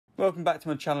Welcome back to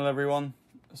my channel, everyone.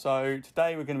 So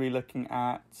today we're going to be looking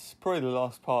at probably the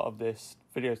last part of this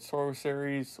video tutorial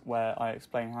series where I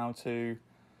explain how to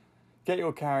get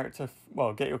your character,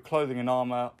 get your clothing and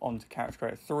armour onto Character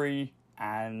Creator 3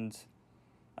 and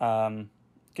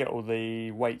get all the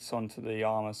weights onto the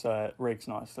armour so it rigs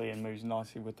nicely and moves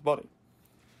nicely with the body.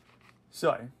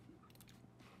 So,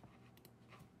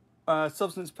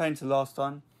 Substance Painter last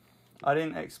time, I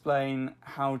didn't explain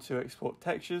how to export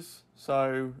textures.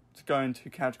 So to go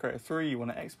into Character Creator 3, you want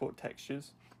to export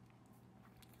textures.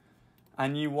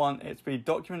 And you want it to be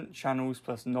document channels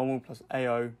plus normal plus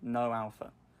AO, no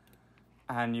alpha.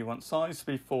 And you want size to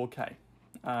be 4K.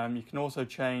 You can also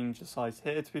change the size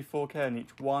here to be 4K on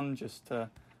each one just to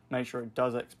make sure it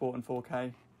does export in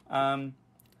 4K. So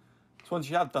once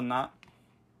you have done that,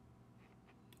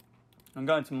 I'm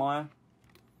going to Maya.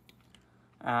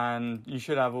 And you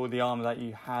should have all the armor that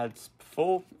you had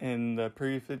before in the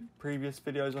previous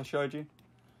videos I showed you.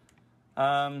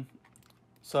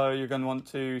 So you're going to want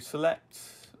to select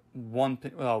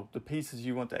the pieces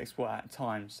you want to export at a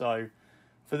time. So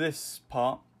for this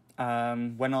part,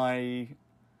 when I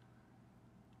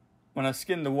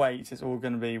skin the weights, it's all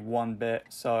going to be one bit.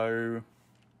 So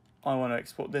I want to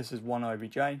export this as one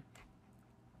OBJ.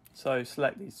 So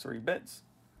select these 3 bits.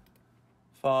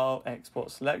 File, export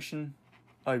selection.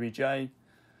 OBJ,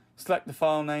 select the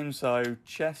file name, so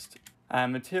chest,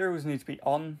 and materials need to be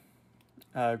on,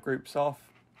 groups off,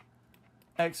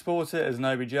 export it as an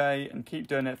OBJ and keep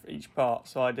doing it for each part.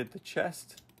 So I did the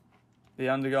chest, the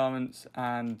undergarments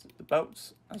and the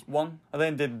belts as one. I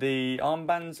then did the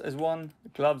armbands as one, the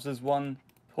gloves as one,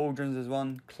 pauldrons as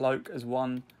one, cloak as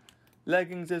one,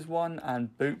 leggings as one,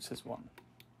 and boots as one.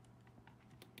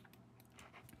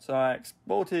 So I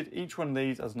exported each one of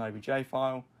these as an OBJ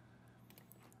file.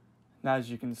 Now,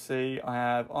 as you can see, I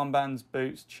have armbands,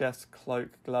 boots, chest, cloak,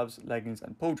 gloves, leggings,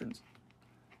 and pauldrons.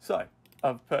 So,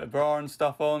 I've put a bra and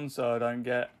stuff on so I don't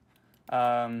get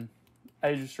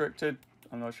age restricted.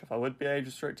 I'm not sure if I would be age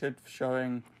restricted for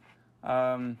showing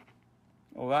all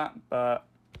that, but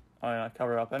I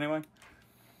cover it up anyway.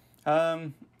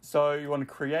 So, you want to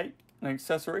create an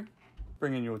accessory.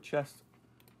 Bring in your chest.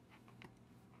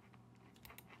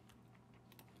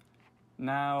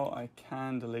 Now I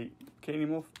can delete bikini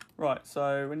morph. Right,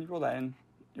 so when you draw that in,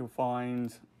 you'll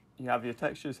find you have your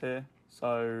textures here.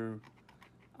 So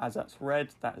as that's red,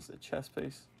 that is the chest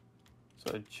piece.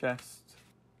 So chest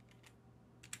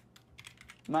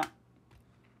map.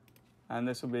 And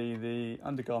this will be the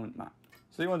undergarment map.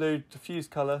 So you want to do diffuse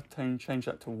color, change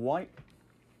that to white.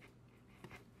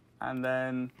 And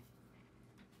then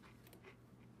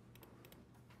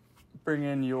bring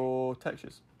in your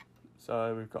textures.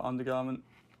 So we've got undergarment,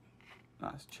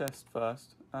 that's chest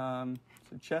first. So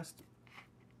chest,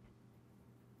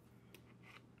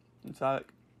 metallic,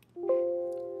 I'm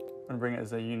going to bring it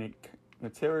as a unique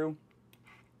material,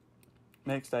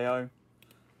 mixed AO,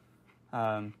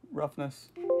 roughness,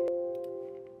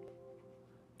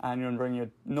 and you're going to bring your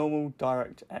normal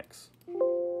direct X.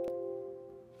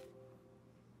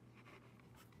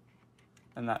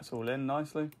 And that's all in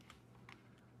nicely.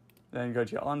 Then you go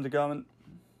to your undergarment.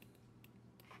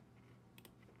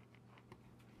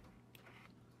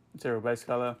 Material base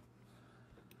color,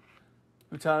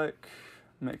 metallic,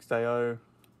 mixed AO,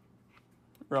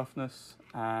 roughness,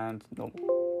 and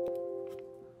normal.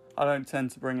 I don't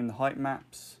tend to bring in the height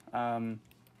maps,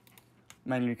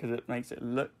 mainly because it makes it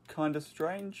look kind of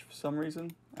strange for some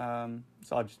reason. So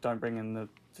I just don't bring in the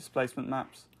displacement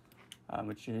maps,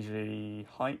 which is usually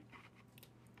height.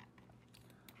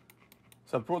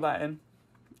 So I brought that in.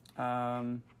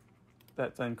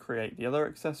 Let's then create the other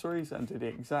accessories and do the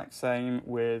exact same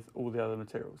with all the other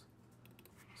materials.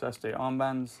 So let's do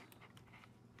armbands.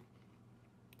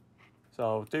 So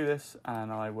I'll do this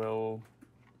and I will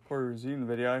probably resume the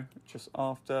video just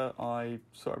after I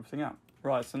sort everything out.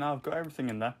 Right, so now I've got everything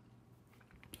in there.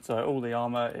 So all the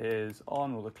armor is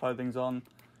on, all the clothing's on.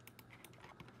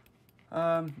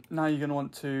 Now you're going to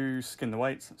want to skin the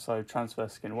weights, so transfer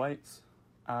skin weights.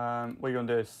 What you're going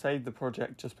to do is save the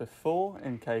project just before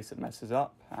in case it messes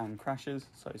up and crashes.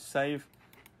 So save.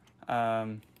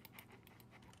 Start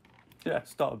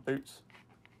with boots.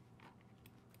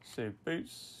 So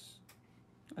boots.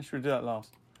 I should do that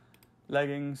last.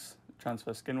 Leggings,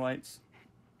 transfer skin weights.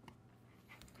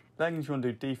 Leggings you want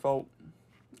to do default.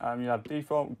 You have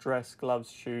default, dress, gloves,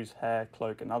 shoes, hair,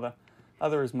 cloak, and other.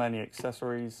 Other is mainly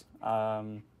accessories.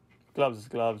 Gloves is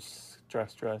gloves,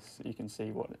 dress. You can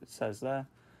see what it says there.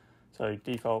 So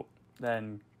default,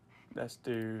 then let's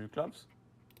do gloves.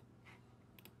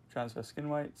 Transfer skin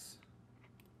weights,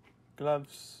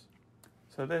 gloves,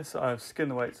 So this, I've skinned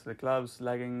the weights of the gloves,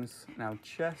 leggings, now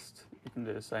chest. You can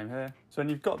do the same here. So when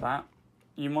you've got that,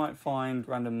 you might find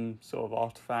random sort of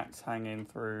artifacts hanging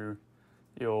through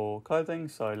your clothing.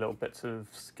 So little bits of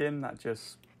skin that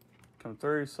just come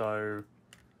through. So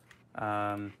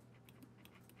if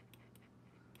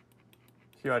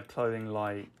you had clothing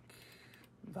like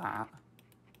that,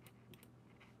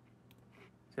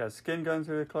 so you have skin going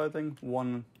through the clothing,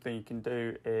 one thing you can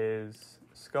do is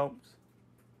sculpt.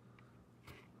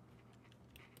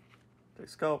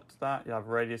 Sculpt that, you have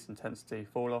radius, intensity,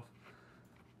 fall off.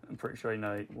 I'm pretty sure you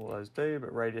know what those do,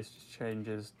 but radius just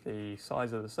changes the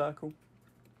size of the circle.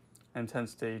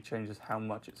 Intensity changes how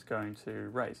much it's going to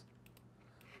raise.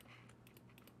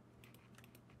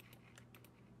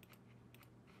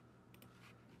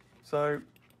 So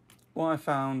what I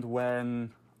found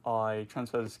when I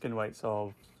transferred the skin weights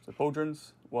of the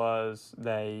pauldrons was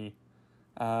they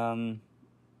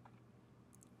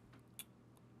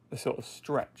sort of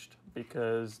stretched,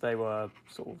 because they were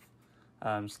sort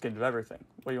of skinned with everything.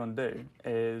 What you want to do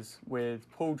is with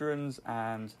pauldrons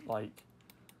and like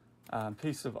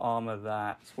pieces of armour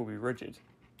that will be rigid,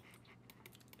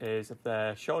 is if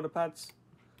they're shoulder pads,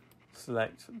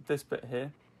 select this bit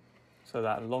here, so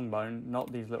that long bone,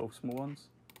 not these little small ones,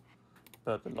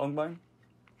 but the long bone,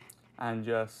 and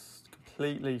just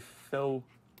completely fill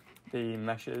the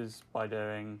meshes by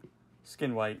doing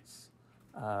skin weights,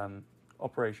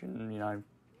 operation,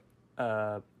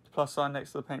 plus sign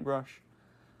next to the paintbrush,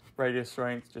 radius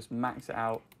strength, just max it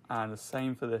out, and the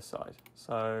same for this side.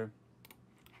 So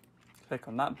click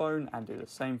on that bone and do the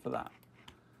same for that.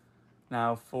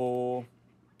 Now for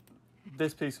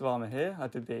this piece of armour here, I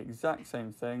did the exact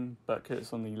same thing, but because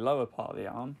it's on the lower part of the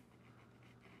arm,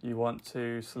 you want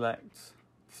to select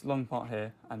this long part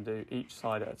here and do each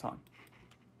side at a time.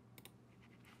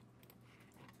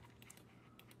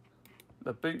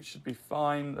 The boots should be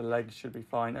fine, the legs should be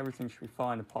fine, everything should be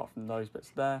fine apart from those bits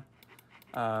there.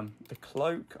 The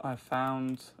cloak I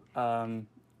found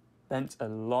bent a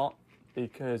lot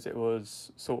because it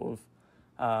was sort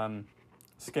of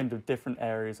skinned with different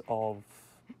areas of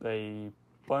the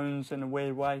bones in a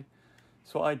weird way.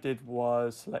 So what I did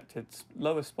was selected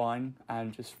lower spine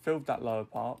and just filled that lower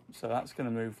part, so that's going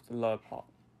to move the lower part.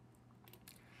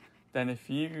 Then if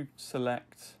you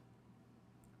select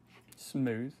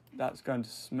smooth, that's going to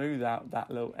smooth out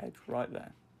that little edge right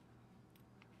there,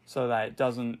 so that it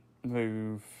doesn't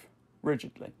move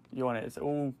rigidly. You want it to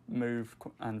all move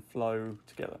and flow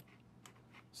together.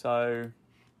 So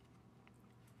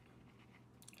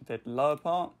I did the lower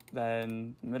part,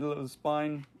 then the middle of the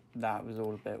spine. That was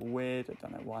all a bit weird. I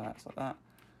don't know why that's like that.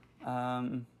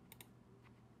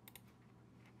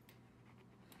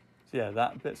 So yeah,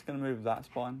 that bit's going to move that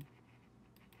spine.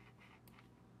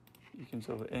 You can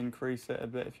sort of increase it a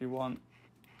bit if you want.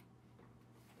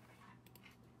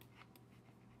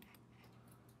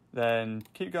 Then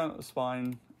keep going up the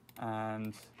spine,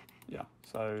 and yeah,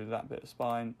 so that bit of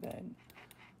spine, then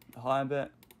the higher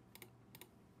bit.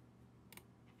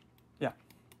 Yeah,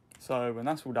 so when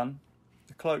that's all done,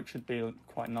 the cloak should be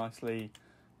quite nicely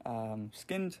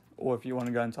skinned, or if you want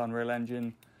to go into Unreal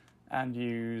Engine and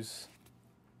use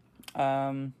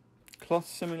cloth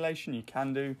simulation, you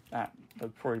can do that.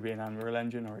 There'll probably be an Unreal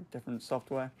Engine or a different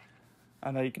software.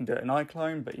 I know you can do it in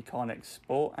iClone, but you can't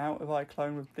export out of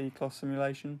iClone with the cloth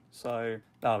simulation, so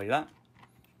that'll be that.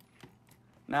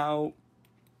 Now,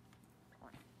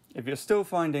 if you're still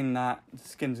finding that the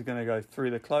skins are going to go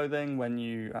through the clothing when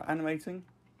you are animating,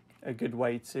 a good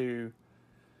way to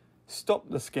stop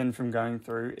the skin from going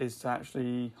through is to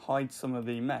actually hide some of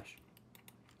the mesh.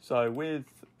 So with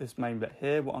this main bit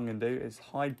here, what I'm going to do is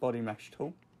hide body mesh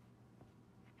tool.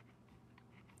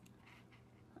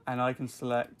 And I can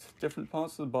select different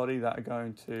parts of the body that are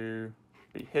going to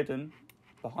be hidden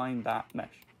behind that mesh.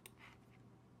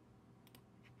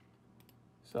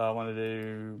 So I want to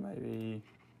do maybe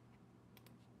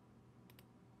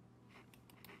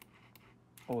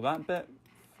all that bit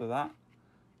for that.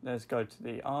 Let's go to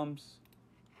the arms.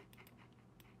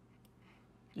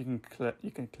 You can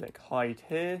click hide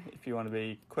here if you want to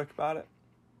be quick about it.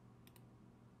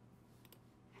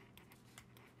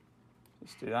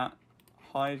 Let's do that.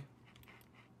 Hide.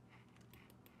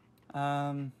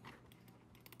 So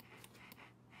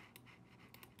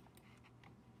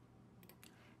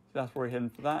that's already hidden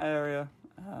for that area.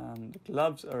 The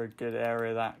gloves are a good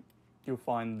area that you'll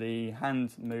find the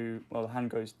hand move. Well, the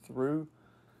hand goes through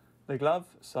the glove.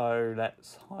 So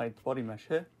let's hide the body mesh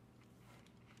here.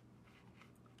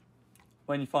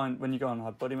 When you go on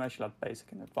hide body mesh, you'll have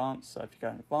basic and advanced. So if you go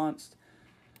in advanced,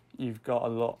 you've got a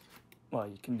lot. Well,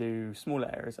 you can do smaller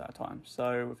areas at a time.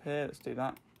 So with here, let's do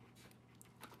that.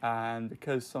 and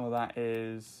because some of that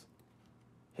is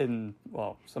hidden,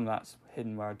 well, some of that's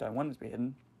hidden where I don't want it to be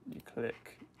hidden, you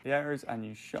click the areas and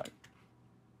you show.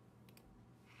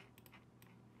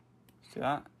 Let's do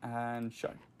that and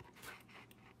show.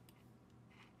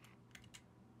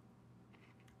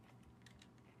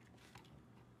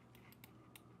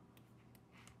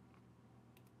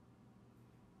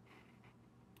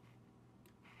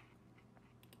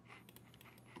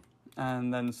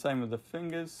 And then same with the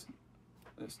fingers.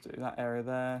 Let's do that area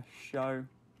there, show.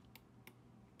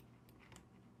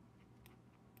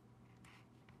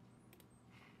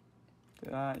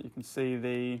 Do that, you can see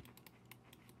the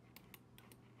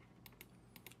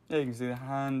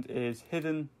hand is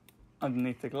hidden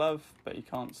underneath the glove, but you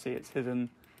can't see it's hidden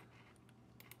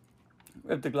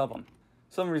with the glove on.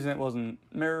 For some reason it wasn't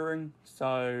mirroring,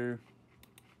 so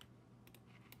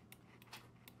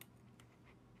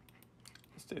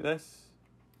let's do this.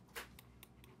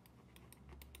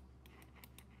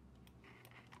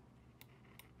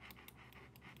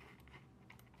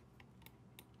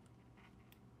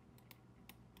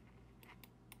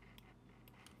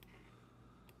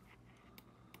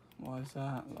 Why is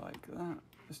that like that?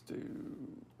 Let's do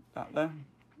that there.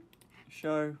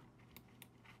 Show.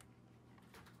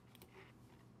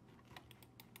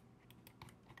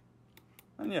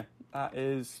 And yeah, that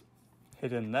is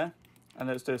hidden there. And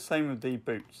let's do the same with the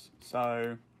boots.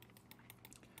 So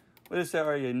with this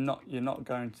area, you're not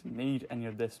going to need any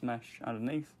of this mesh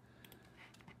underneath.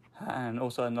 And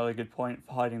also another good point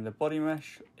for hiding the body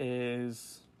mesh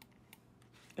is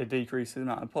it decreases the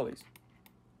amount of polys.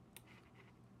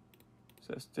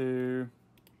 So let's do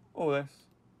all this.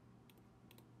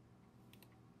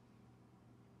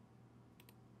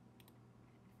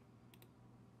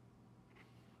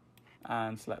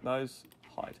 And select those,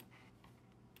 hide.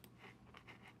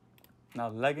 Now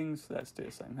the leggings, let's do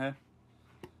the same here.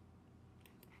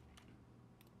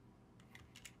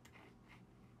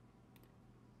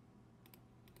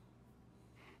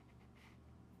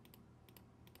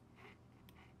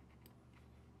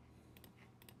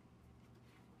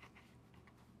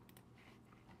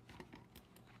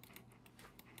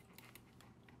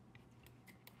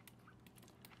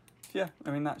 Yeah,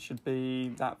 I mean that should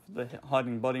be that for the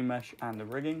hiding body mesh and the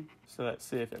rigging. So let's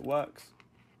see if it works.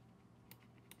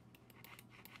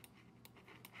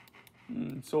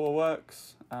 Sort of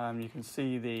works. You can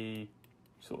see the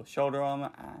sort of shoulder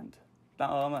armor, and that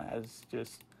armor has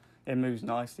just, it moves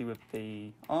nicely with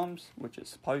the arms, which it's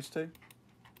supposed to.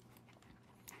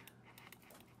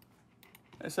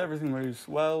 So everything moves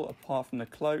well apart from the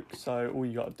cloak. So all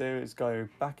you got to do is go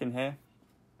back in here,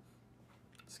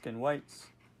 skin weights.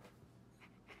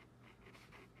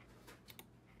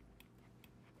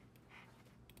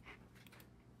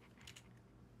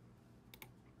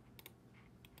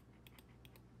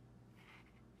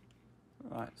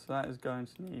 Right, so that is going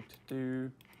to need to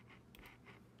do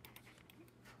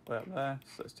way up there,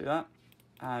 so let's do that,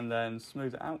 and then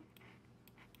smooth it out.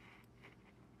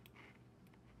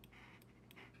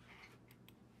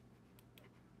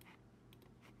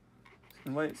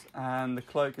 Skin weights, and the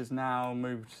cloak is now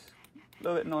moved a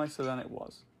little bit nicer than it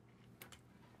was.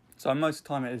 So most of the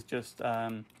time it is just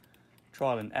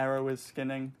trial and error with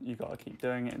skinning. You've got to keep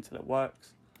doing it until it works.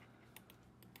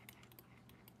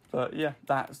 But yeah,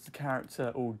 that's the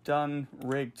character all done,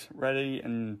 rigged, ready,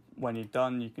 and when you're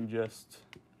done, you can just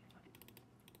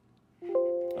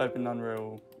open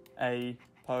Unreal A,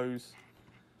 pose,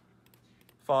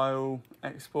 file,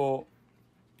 export,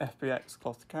 FBX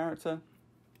cloth character,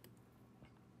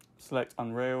 select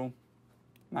Unreal,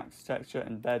 max texture,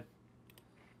 embed,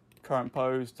 current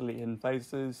pose, delete hidden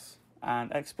faces,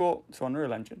 and export to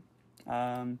Unreal Engine.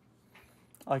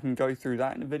 I can go through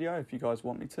that in a video if you guys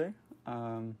want me to.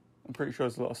 I'm pretty sure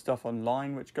there's a lot of stuff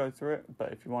online which go through it,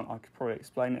 but if you want, I could probably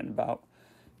explain it in about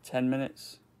 10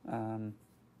 minutes. So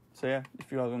yeah,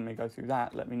 if you guys want me to go through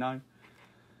that, let me know.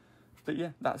 But yeah,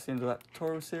 that's the end of that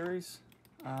tutorial series.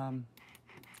 I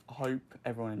hope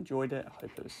everyone enjoyed it. I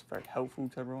hope it was very helpful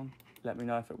to everyone. Let me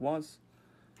know if it was.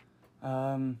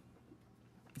 So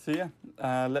yeah,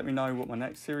 let me know what my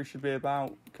next series should be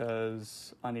about,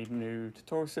 because I need a new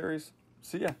tutorial series.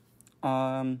 So yeah.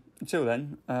 Until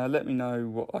then, let me know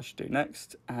what I should do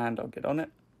next and I'll get on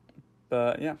it.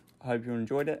 But yeah, I hope you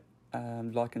enjoyed it.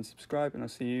 Like and subscribe, and I'll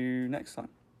see you next time.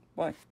 Bye.